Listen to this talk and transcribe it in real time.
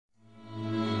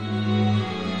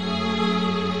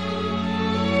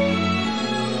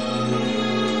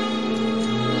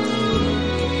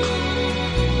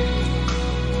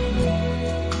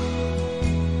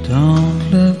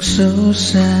so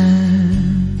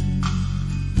sad.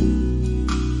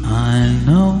 I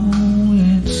know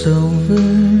it's over,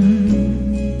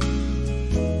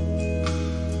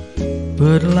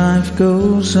 but life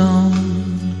goes on,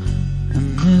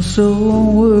 and this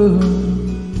old world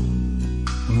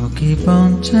will keep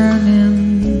on turning.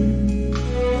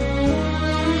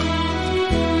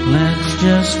 Let's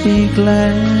just be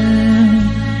glad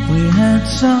we had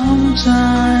some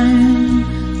time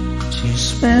to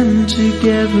spend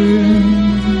together.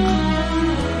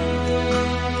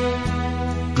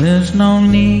 There's no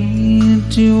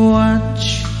need to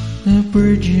watch the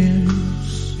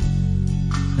bridges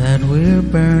that we're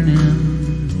burning.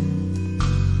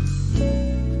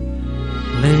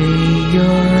 Lay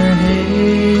your head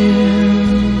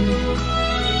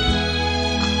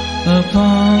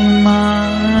upon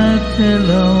my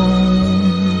pillow,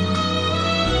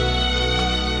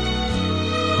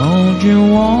 hold your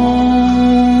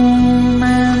warm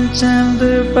and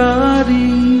tender body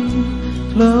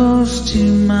close to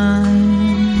mine.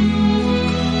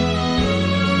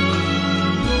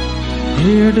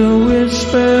 Hear the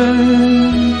whisper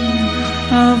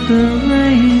of the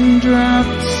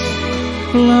raindrops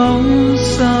blowing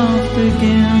soft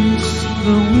against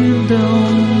the window,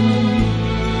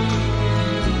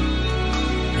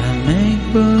 and make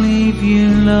believe you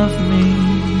love me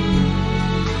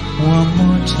one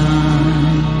more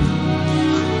time,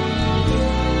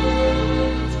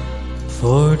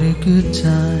 for the good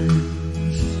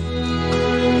times.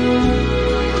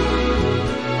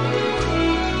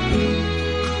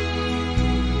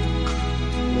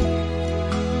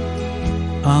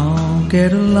 I'll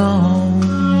get along,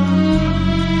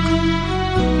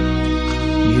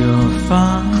 you'll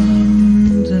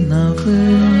find another,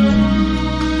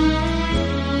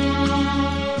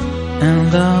 and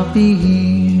I'll be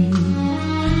here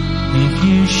if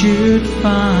you should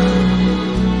find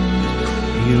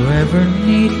you ever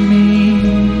need me.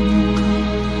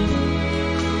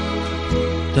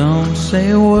 Don't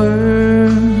say a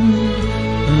word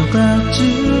about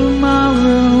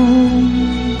tomorrow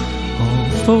or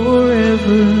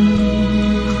forever.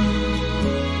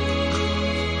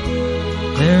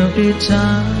 There'll be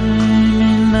time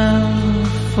enough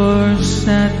for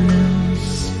sadness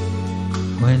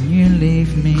when you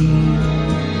leave me.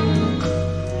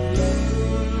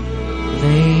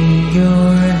 Lay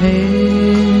your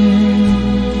head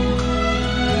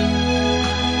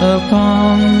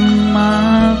upon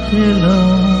my pillow,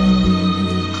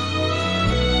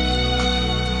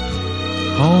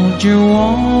 hold your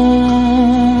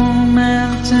warm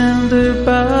and tender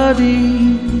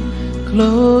body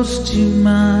close to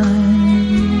mine.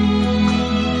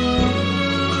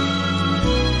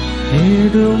 Hear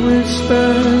the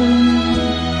whisper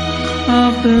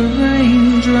of the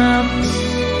raindrops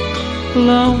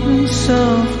blowing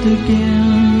soft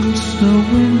against the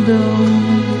window,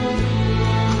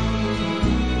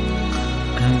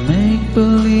 and make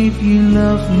believe you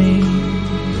love me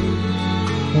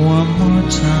one more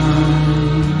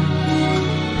time,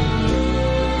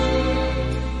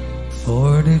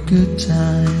 for the good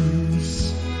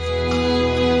times,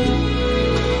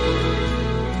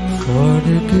 for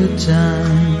the good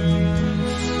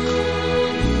times,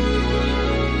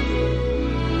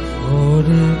 for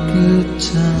the good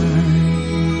times.